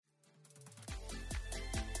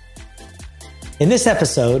In this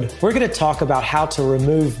episode, we're going to talk about how to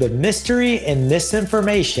remove the mystery and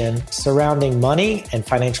misinformation surrounding money and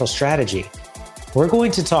financial strategy. We're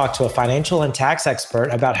going to talk to a financial and tax expert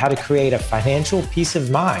about how to create a financial peace of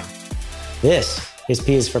mind. This is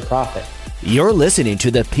P is for Profit. You're listening to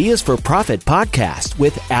the P is for Profit podcast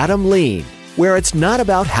with Adam Lean, where it's not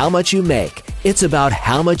about how much you make, it's about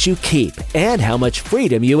how much you keep and how much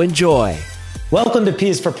freedom you enjoy. Welcome to P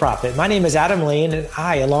is for Profit. My name is Adam Lean, and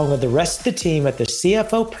I, along with the rest of the team at the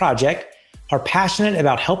CFO Project, are passionate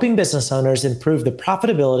about helping business owners improve the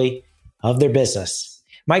profitability of their business.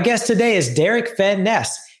 My guest today is Derek Van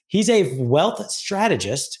Ness. He's a wealth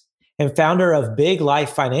strategist and founder of Big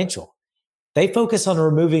Life Financial. They focus on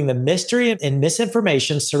removing the mystery and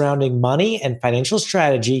misinformation surrounding money and financial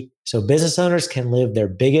strategy so business owners can live their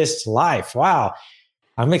biggest life. Wow.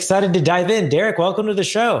 I'm excited to dive in. Derek, welcome to the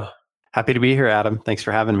show. Happy to be here, Adam. Thanks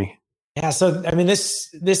for having me. Yeah, so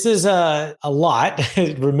this is a lot,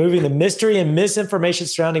 removing the mystery and misinformation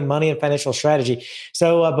surrounding money and financial strategy.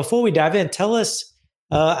 So before we dive in, tell us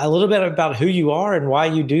a little bit about who you are and why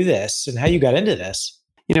you do this and how you got into this.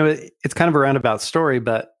 You know, it's kind of a roundabout story,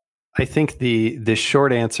 but I think the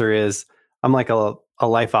short answer is I'm like a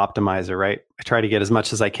life optimizer, right? I try to get as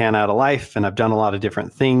much as I can out of life, and I've done a lot of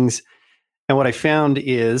different things. And what I found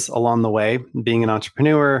is along the way, being an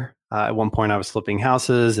entrepreneur, at one point I was flipping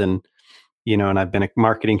houses and I've been a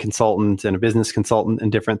marketing consultant and a business consultant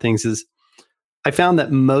and different things, is I found that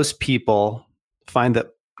most people find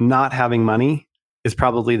that not having money is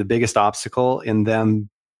probably the biggest obstacle in them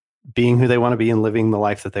being who they want to be and living the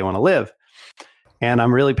life that they want to live. And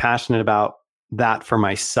I'm really passionate about that for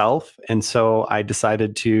myself. And so I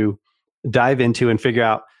decided to dive into and figure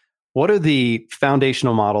out what are the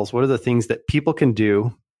foundational models, what are the things that people can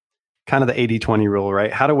do, kind of the 80-20 rule,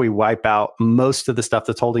 right? How do we wipe out most of the stuff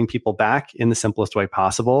that's holding people back in the simplest way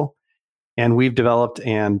possible? And we've developed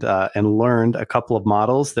and learned a couple of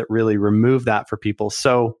models that really remove that for people.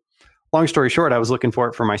 So long story short, I was looking for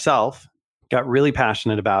it for myself, got really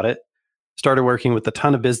passionate about it, started working with a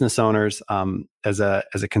ton of business owners as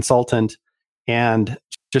a consultant, and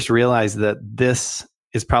just realized that this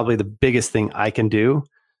is probably the biggest thing I can do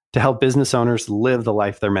to help business owners live the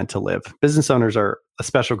life they're meant to live. Business owners are a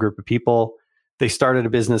special group of people. They started a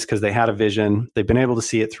business because they had a vision. They've been able to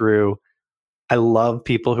see it through. I love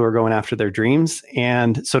people who are going after their dreams.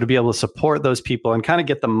 And so to be able to support those people and kind of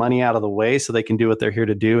get the money out of the way so they can do what they're here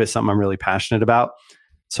to do is something I'm really passionate about.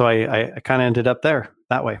 So I kind of ended up there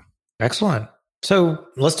that way. Excellent. So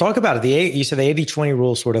let's talk about it. You said the 80-20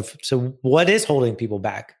 rule sort of. So what is holding people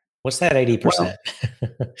back? What's that 80%?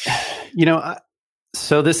 Well,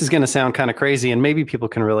 so this is going to sound kind of crazy, and maybe people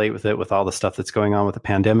can relate with it with all the stuff that's going on with the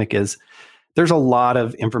pandemic, is there's a lot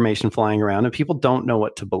of information flying around and people don't know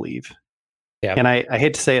what to believe. Yeah. And I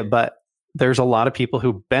hate to say it, but there's a lot of people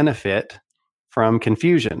who benefit from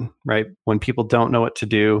confusion, right? When people don't know what to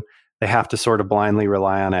do, they have to sort of blindly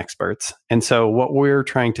rely on experts. And so what we're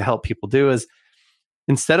trying to help people do is,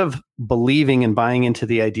 instead of believing and buying into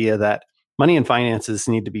the idea that money and finances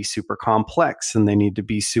need to be super complex and they need to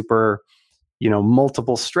be super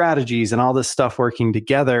multiple strategies and all this stuff working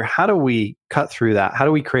together, how do we cut through that? How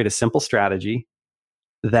do we create a simple strategy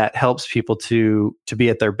that helps people to be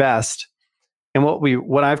at their best? And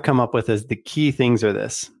what I've come up with is the key things are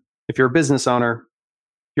this. If you're a business owner,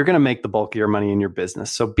 you're going to make the bulk of your money in your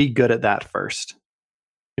business. So be good at that first.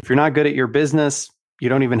 If you're not good at your business, you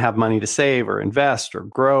don't even have money to save or invest or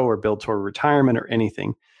grow or build toward retirement or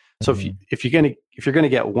anything. So if you're going to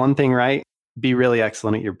get one thing right, be really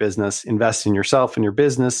excellent at your business, invest in yourself and your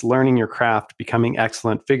business, learning your craft, becoming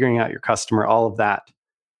excellent, figuring out your customer, all of that,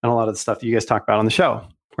 and a lot of the stuff that you guys talk about on the show,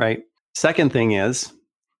 right? Second thing is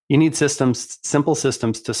you need systems, simple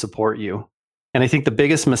systems to support you. And I think the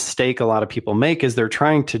biggest mistake a lot of people make is they're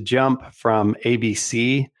trying to jump from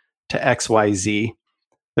ABC to XYZ.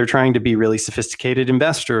 They're trying to be really sophisticated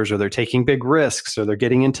investors, or they're taking big risks, or they're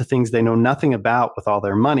getting into things they know nothing about with all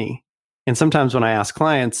their money. And sometimes when I ask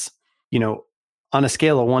clients, on a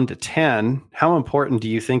scale of 1 to 10, how important do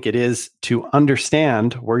you think it is to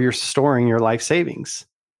understand where you're storing your life savings?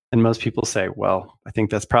 And most people say, well, I think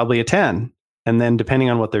that's probably a 10. And then depending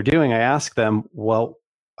on what they're doing, I ask them, well,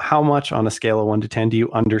 how much on a scale of 1 to 10 do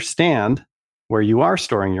you understand where you are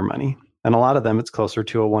storing your money? And a lot of them, it's closer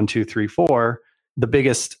to a 1, 2, 3, 4. The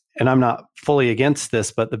biggest, and I'm not fully against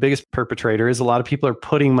this, but the biggest perpetrator is a lot of people are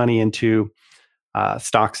putting money into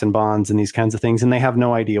stocks and bonds and these kinds of things, and they have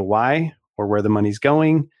no idea why or where the money's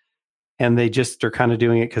going. And they just are kind of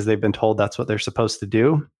doing it because they've been told that's what they're supposed to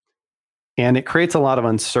do. And it creates a lot of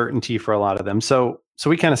uncertainty for a lot of them. So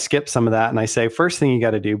we kind of skip some of that. And I say, first thing you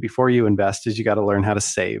got to do before you invest is you got to learn how to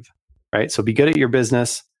save. right? So be good at your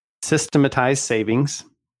business, systematize savings,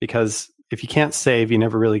 because if you can't save, you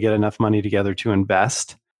never really get enough money together to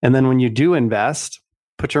invest. And then when you do invest,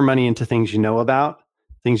 put your money into things you know about,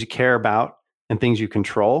 things you care about, and things you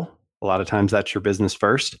control. A lot of times that's your business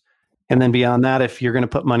first. And then beyond that, if you're going to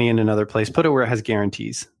put money in another place, put it where it has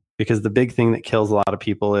guarantees. Because the big thing that kills a lot of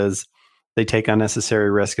people is they take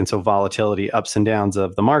unnecessary risk. And so volatility, ups and downs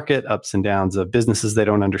of the market, ups and downs of businesses they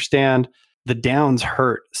don't understand. The downs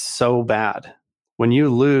hurt so bad. When you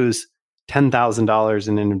lose $10,000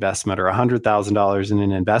 in an investment or $100,000 in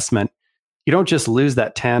an investment, you don't just lose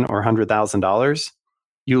that $10,000 or $100,000.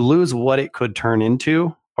 You lose what it could turn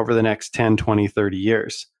into over the next 10, 20, 30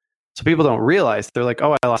 years. So people don't realize, they're like,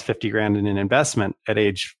 oh, I lost 50 grand in an investment at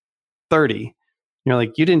age 30. You're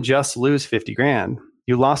like, you didn't just lose 50 grand.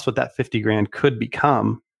 You lost what that 50 grand could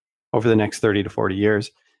become over the next 30 to 40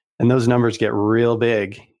 years. And those numbers get real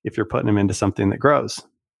big if you're putting them into something that grows.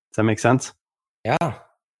 Does that make sense? Yeah.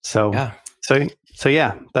 So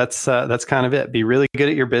yeah, that's kind of it. Be really good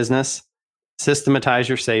at your business. Systematize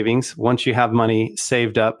your savings. Once you have money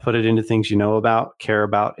saved up, put it into things you know about, care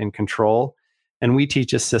about, and control. And we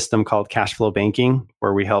teach a system called cash flow banking,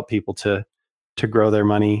 where we help people to grow their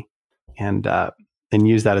money and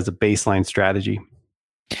use that as a baseline strategy.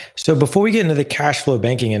 So before we get into the cash flow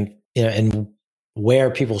banking and where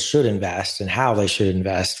people should invest and how they should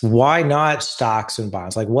invest, why not stocks and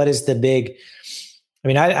bonds? Like, what is the big? I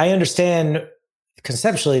mean, I understand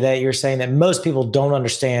conceptually that you're saying that most people don't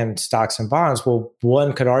understand stocks and bonds. Well,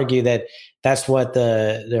 one could argue that that's what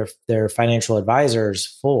their financial advisors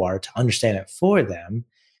for, to understand it for them.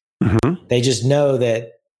 Mm-hmm. They just know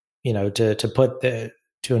that,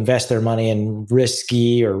 to invest their money in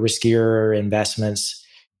risky or riskier investments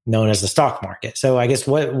known as the stock market. So I guess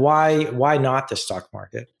why not the stock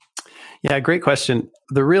market? Yeah, great question.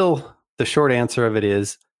 The short answer of it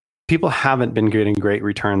is people haven't been getting great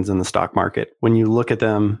returns in the stock market. When you look at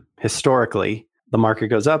them historically, the market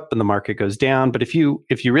goes up and the market goes down. But if you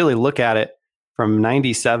really look at it from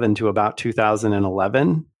 97 to about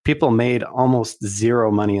 2011, people made almost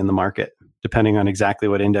zero money in the market, depending on exactly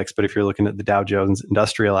what index. But if you're looking at the Dow Jones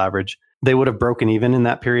Industrial Average, they would have broken even in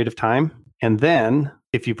that period of time. And then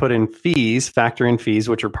if you put in fees, factor in fees,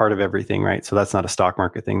 which are part of everything, right? So that's not a stock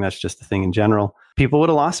market thing. That's just a thing in general. People would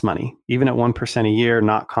have lost money. Even at 1% a year,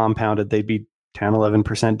 not compounded, they'd be 10,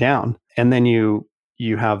 11% down. And then you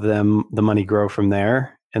have the money grow from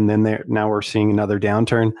there. And then now we're seeing another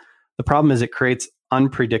downturn. The problem is it creates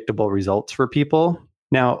unpredictable results for people.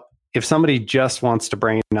 Now, if somebody just wants to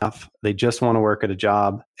brain enough, they just want to work at a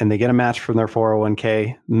job and they get a match from their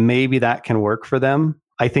 401k, maybe that can work for them.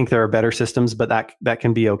 I think there are better systems, but that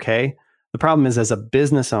can be okay. The problem is, as a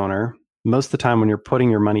business owner, most of the time when you're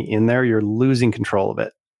putting your money in there, you're losing control of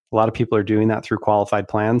it. A lot of people are doing that through qualified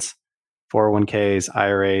plans, 401ks,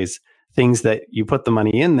 IRAs, things that you put the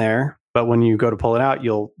money in there, but when you go to pull it out,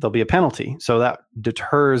 there'll be a penalty. So that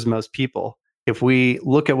deters most people. If we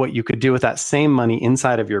look at what you could do with that same money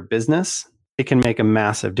inside of your business, it can make a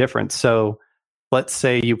massive difference. So let's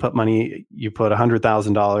say you put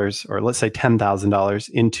 $100,000 or let's say $10,000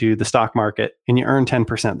 into the stock market and you earn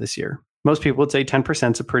 10% this year. Most people would say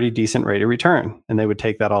 10% is a pretty decent rate of return and they would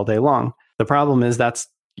take that all day long. The problem is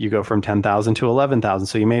you go from 10,000 to 11,000.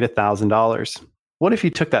 So you made $1,000. What if you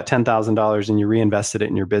took that $10,000 and you reinvested it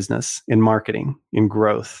in your business, in marketing, in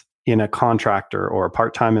growth, in a contractor or a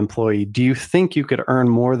part-time employee? Do you think you could earn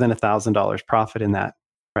more than $1,000 profit in that,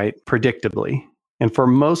 right? Predictably. And for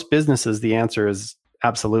most businesses, the answer is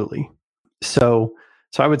absolutely. So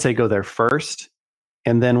I would say go there first.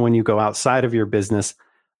 And then when you go outside of your business,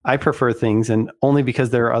 I prefer things, and only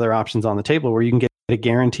because there are other options on the table where you can get a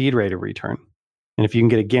guaranteed rate of return. And if you can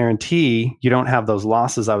get a guarantee, you don't have those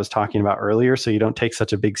losses I was talking about earlier. So you don't take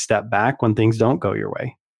such a big step back when things don't go your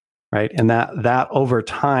way, right? And that over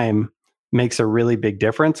time makes a really big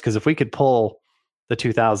difference. Because if we could pull the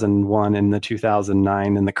 2001 and the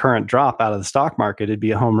 2009 and the current drop out of the stock market, it'd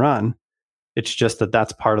be a home run. It's just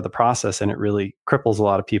that's part of the process, and it really cripples a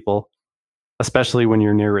lot of people, especially when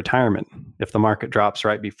you're near retirement. If the market drops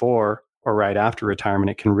right before or right after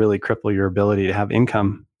retirement, it can really cripple your ability to have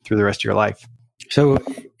income through the rest of your life. So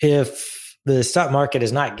if the stock market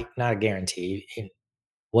is not a guarantee,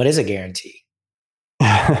 what is a guarantee?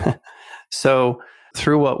 So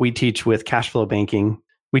through what we teach with cash flow banking,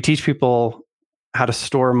 we teach people how to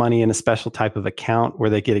store money in a special type of account where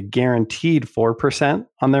they get a guaranteed 4%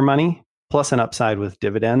 on their money, plus an upside with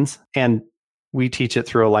dividends. And we teach it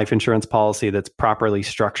through a life insurance policy that's properly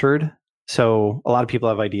structured. So a lot of people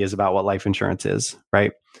have ideas about what life insurance is,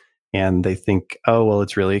 right? and they think, oh, well,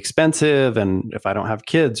 it's really expensive. And if I don't have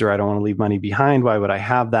kids or I don't want to leave money behind, why would I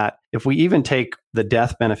have that? If we even take the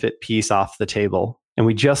death benefit piece off the table and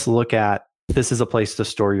we just look at this is a place to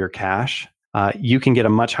store your cash, you can get a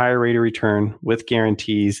much higher rate of return with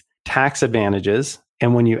guarantees, tax advantages.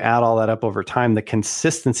 And when you add all that up over time, the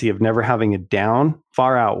consistency of never having a down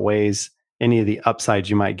far outweighs any of the upsides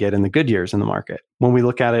you might get in the good years in the market. When we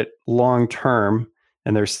look at it long term,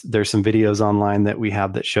 and there's some videos online that we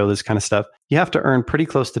have that show this kind of stuff, you have to earn pretty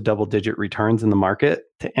close to double-digit returns in the market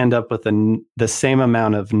to end up with the same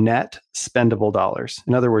amount of net spendable dollars.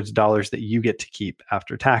 In other words, dollars that you get to keep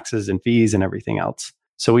after taxes and fees and everything else.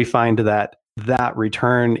 So we find that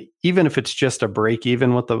return, even if it's just a break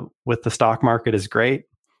even with the stock market, is great,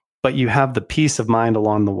 but you have the peace of mind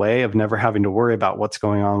along the way of never having to worry about what's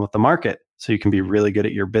going on with the market. So you can be really good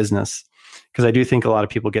at your business. Because I do think a lot of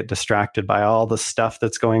people get distracted by all the stuff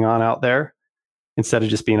that's going on out there instead of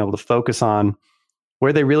just being able to focus on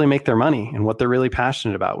where they really make their money and what they're really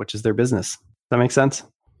passionate about, which is their business. Does that make sense?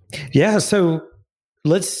 Yeah. So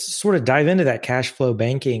let's sort of dive into that cash flow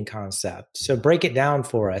banking concept. So break it down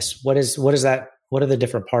for us. What is that? What are the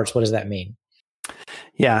different parts? What does that mean?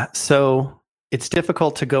 Yeah. So it's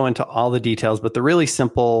difficult to go into all the details, but the really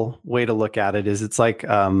simple way to look at it is it's like,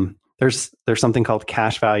 there's something called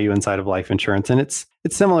cash value inside of life insurance, and it's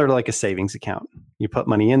similar to like a savings account. You put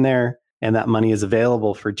money in there, and that money is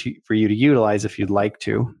available for you to utilize if you'd like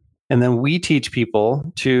to. And then we teach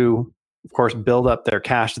people to, of course, build up their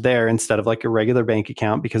cash there instead of like a regular bank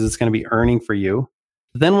account because it's going to be earning for you.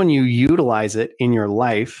 Then when you utilize it in your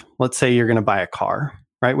life, let's say you're going to buy a car,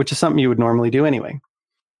 right, which is something you would normally do anyway.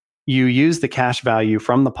 You use the cash value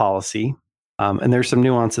from the policy. And there's some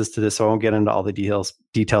nuances to this, so I won't get into all the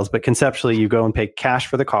details, but conceptually, you go and pay cash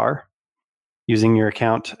for the car using your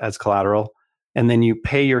account as collateral, and then you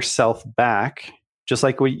pay yourself back, just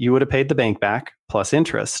like you would have paid the bank back, plus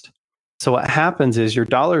interest. So what happens is your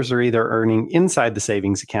dollars are either earning inside the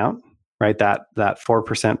savings account, right, that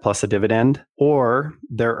 4% plus a dividend, or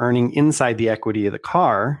they're earning inside the equity of the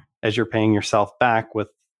car as you're paying yourself back with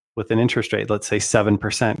an interest rate, let's say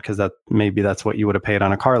 7%, because that's what you would have paid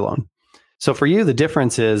on a car loan. So for you, the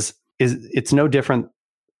difference is it's no different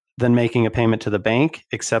than making a payment to the bank,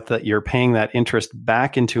 except that you're paying that interest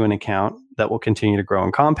back into an account that will continue to grow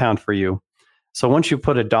and compound for you. So once you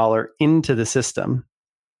put $1 into the system,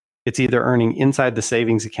 it's either earning inside the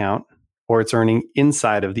savings account or it's earning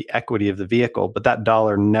inside of the equity of the vehicle, but that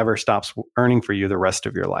dollar never stops earning for you the rest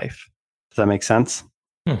of your life. Does that make sense?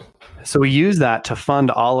 So we use that to fund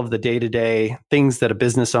all of the day-to-day things that a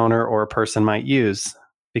business owner or a person might use.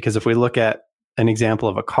 Because if we look at an example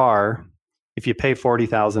of a car, if you pay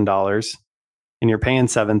 $40,000 and you're paying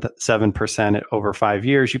 7% over 5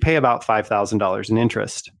 years, you pay about $5,000 in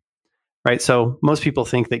interest, right? So most people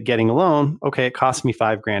think that getting a loan, okay, it costs me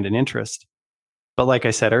 $5,000 in interest. But like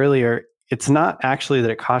I said earlier, it's not actually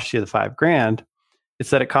that it costs you the $5,000.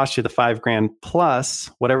 It's that it costs you the $5,000 plus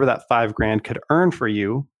whatever that $5,000 could earn for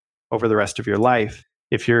you over the rest of your life.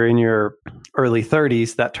 If you're in your early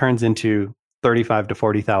 30s, that turns into $35,000 to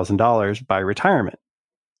 $40,000 by retirement,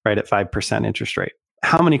 right, at 5% interest rate.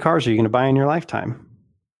 How many cars are you going to buy in your lifetime?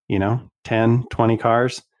 10, 20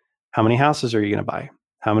 cars. How many houses are you going to buy?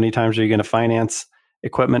 How many times are you going to finance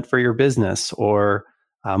equipment for your business or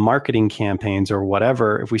marketing campaigns or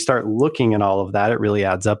whatever? If we start looking at all of that, it really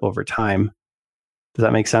adds up over time. Does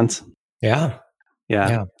that make sense? Yeah.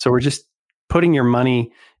 So we're just putting your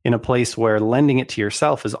money in a place where lending it to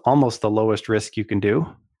yourself is almost the lowest risk you can do,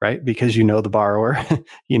 right? Because you know the borrower,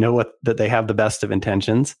 you know that they have the best of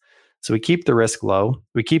intentions. So we keep the risk low.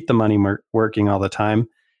 We keep the money working all the time.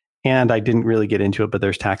 And I didn't really get into it, but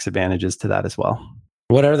there's tax advantages to that as well.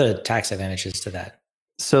 What are the tax advantages to that?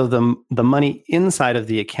 So the money inside of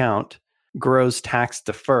the account grows tax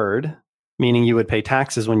deferred, meaning you would pay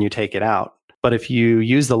taxes when you take it out. But if you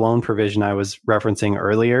use the loan provision I was referencing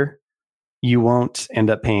earlier, you won't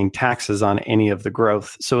end up paying taxes on any of the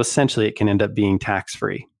growth. So essentially, it can end up being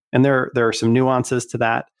tax-free. And there are some nuances to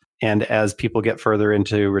that. And as people get further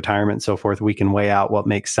into retirement and so forth, we can weigh out what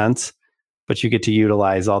makes sense. But you get to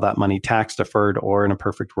utilize all that money tax-deferred or in a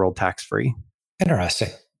perfect world, tax-free. Interesting.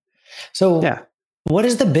 So what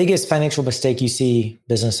is the biggest financial mistake you see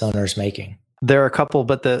business owners making? There are a couple,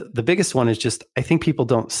 but the biggest one is just, I think people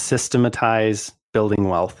don't systematize building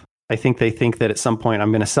wealth. I think they think that at some point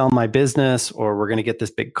I'm going to sell my business or we're going to get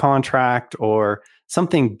this big contract or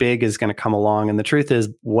something big is going to come along. And the truth is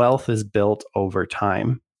wealth is built over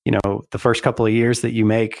time. The first couple of years that you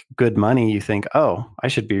make good money, you think, oh, I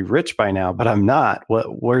should be rich by now, but I'm not.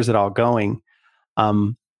 Where's it all going?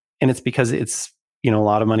 And it's because it's a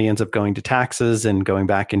lot of money ends up going to taxes and going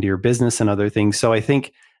back into your business and other things. So I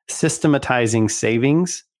think systematizing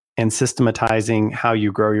savings and systematizing how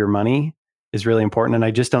you grow your money is really important. And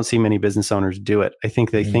I just don't see many business owners do it. I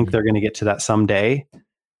think they think they're going to get to that someday,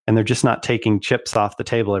 and they're just not taking chips off the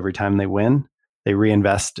table every time they win. They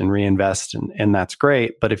reinvest, and that's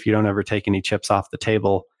great. But if you don't ever take any chips off the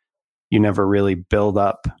table, you never really build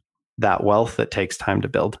up that wealth that takes time to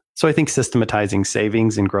build. So I think systematizing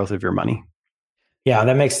savings and growth of your money. Yeah,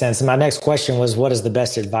 that makes sense. And my next question was, what is the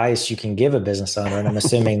best advice you can give a business owner? And I'm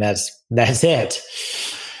assuming that's it.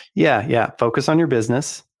 Yeah. Focus on your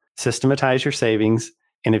business, systematize your savings.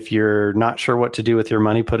 And if you're not sure what to do with your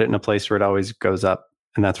money, put it in a place where it always goes up.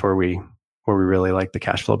 And that's where we really like the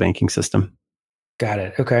cash flow banking system. Got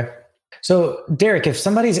it. Okay. So Derek, if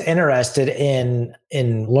somebody's interested in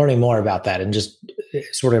learning more about that and just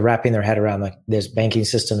sort of wrapping their head around this banking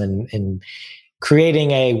system and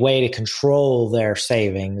creating a way to control their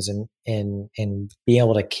savings and be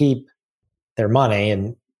able to keep their money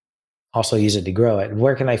and also use it to grow it,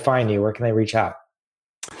 where can they find you? Where can they reach out?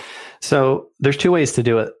 So there's two ways to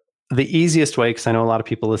do it. The easiest way, because I know a lot of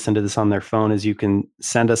people listen to this on their phone, is you can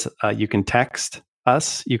send us, you can text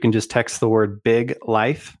us. You can just text the word Big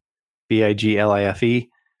Life, BIGLIFE,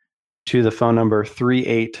 to the phone number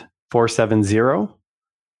 38470.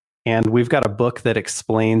 And we've got a book that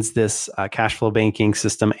explains this cash flow banking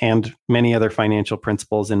system and many other financial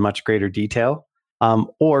principles in much greater detail.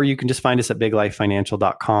 Or you can just find us at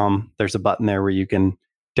biglifefinancial.com. There's a button there where you can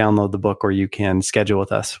download the book, or you can schedule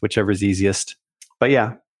with us, whichever is easiest. But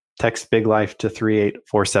yeah, text Big Life to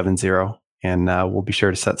 38470, and we'll be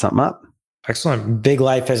sure to set something up. Excellent. Big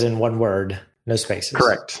Life as in one word, no spaces.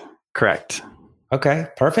 Correct. Okay,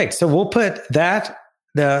 perfect. So we'll put that,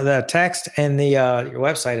 the text and the your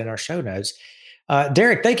website in our show notes.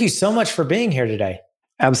 Derek, thank you so much for being here today.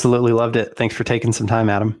 Absolutely loved it. Thanks for taking some time,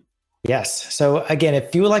 Adam. Yes. So again,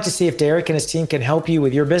 if you would like to see if Derek and his team can help you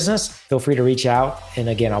with your business, feel free to reach out. And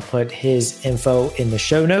again, I'll put his info in the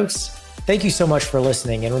show notes. Thank you so much for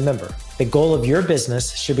listening. And remember, the goal of your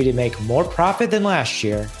business should be to make more profit than last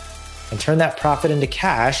year and turn that profit into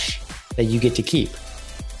cash that you get to keep.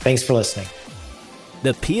 Thanks for listening.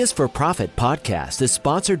 The P is for Profit podcast is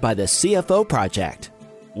sponsored by the CFO Project.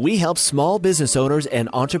 We help small business owners and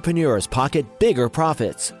entrepreneurs pocket bigger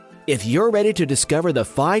profits. If you're ready to discover the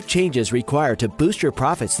 5 changes required to boost your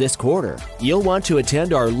profits this quarter, you'll want to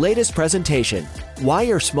attend our latest presentation, Why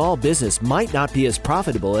Your Small Business Might Not Be as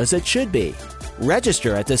Profitable as It Should Be.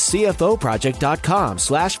 Register at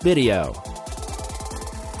thecfoproject.com/video.